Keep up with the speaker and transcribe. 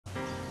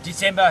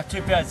December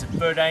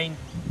 2013,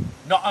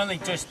 not only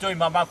just doing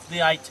my monthly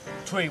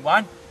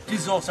 821,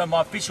 this is also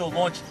my official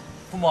launch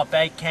for my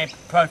Bandcamp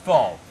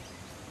profile.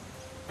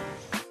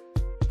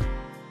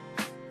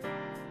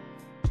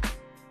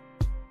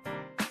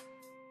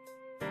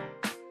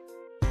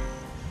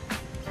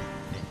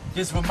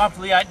 This is for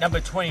monthly 8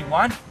 number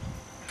 21,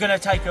 gonna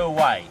take it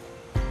away.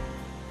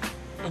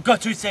 I've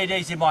got 2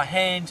 CDs in my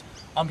hand.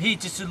 I'm here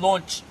just to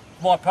launch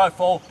my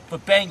profile for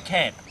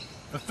Bandcamp.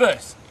 But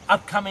first,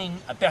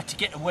 upcoming, about to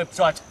get the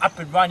website up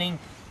and running.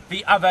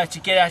 The other to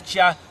get at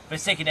ya, the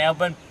second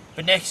album,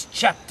 the next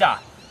chapter.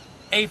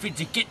 Either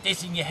to get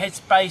this in your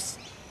headspace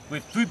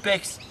with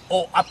Fubex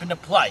or up in the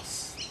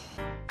place.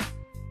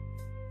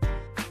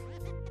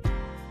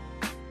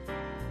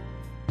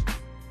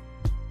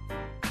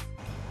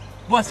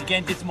 Once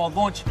again, this is my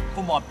launch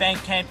for my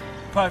Bandcamp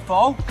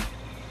profile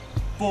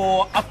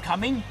for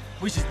upcoming,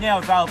 which is now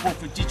available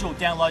for digital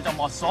download on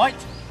my site.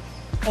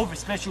 All the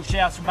special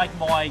shouts for making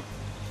my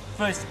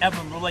first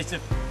album release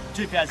of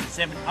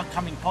 2007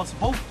 upcoming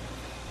possible.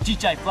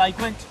 DJ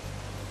Flagrant,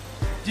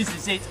 This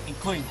Is It,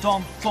 including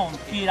Dom,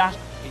 Theatre,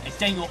 and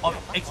Daniel of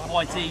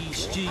XYZ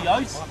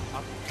Studios.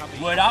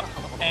 Word up.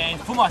 And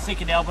for my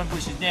second album,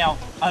 which is now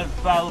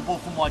available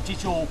for my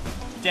digital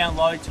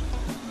download,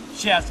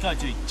 shouts go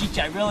to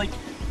DJ Relic,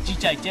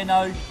 DJ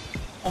Deno,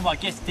 all my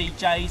guest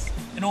DJs,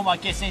 and all my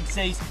guest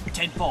MCs,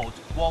 Tenfold,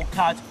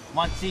 Wildcard,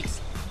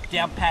 16,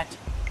 Downpat,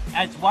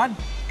 As1,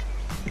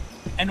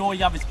 and all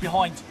the others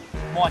behind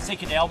my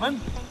second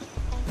album.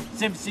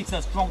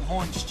 76er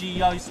Stronghorn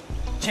Studios,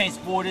 Chance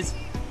Waters,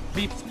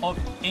 Vips of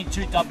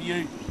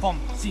N2W from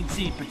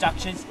Sincere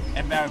Productions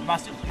and Married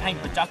Mustard Pain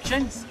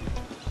Productions.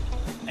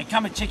 And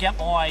come and check out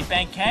my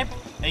Bandcamp.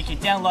 You can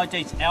download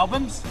these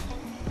albums.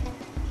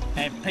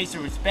 And peace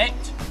and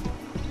respect,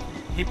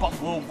 hip hop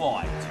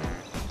worldwide,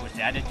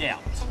 without a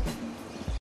doubt.